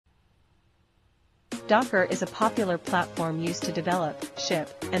Docker is a popular platform used to develop, ship,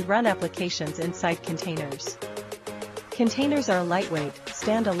 and run applications inside containers. Containers are lightweight,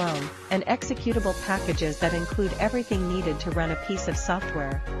 standalone, and executable packages that include everything needed to run a piece of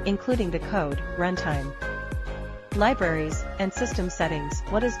software, including the code, runtime, libraries, and system settings.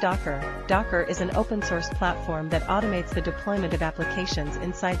 What is Docker? Docker is an open-source platform that automates the deployment of applications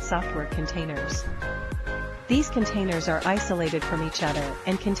inside software containers. These containers are isolated from each other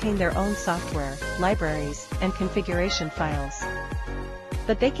and contain their own software, libraries, and configuration files.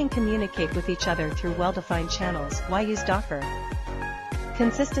 But they can communicate with each other through well-defined channels. Why use Docker?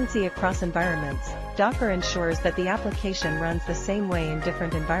 Consistency across environments. Docker ensures that the application runs the same way in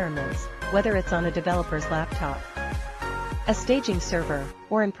different environments, whether it's on a developer's laptop, a staging server,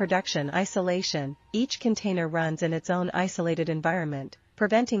 or in production isolation. Each container runs in its own isolated environment,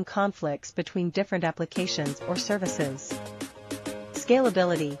 preventing conflicts between different applications or services.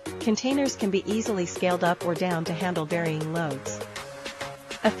 Scalability. Containers can be easily scaled up or down to handle varying loads.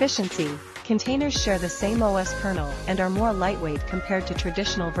 Efficiency. Containers share the same OS kernel and are more lightweight compared to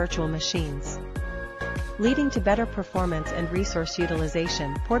traditional virtual machines, leading to better performance and resource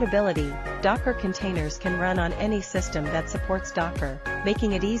utilization. Portability. Docker containers can run on any system that supports Docker,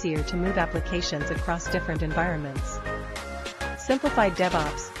 making it easier to move applications across different environments. Simplified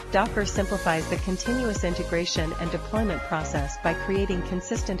DevOps. Docker simplifies the continuous integration and deployment process by creating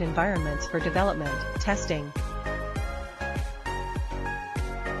consistent environments for development, testing,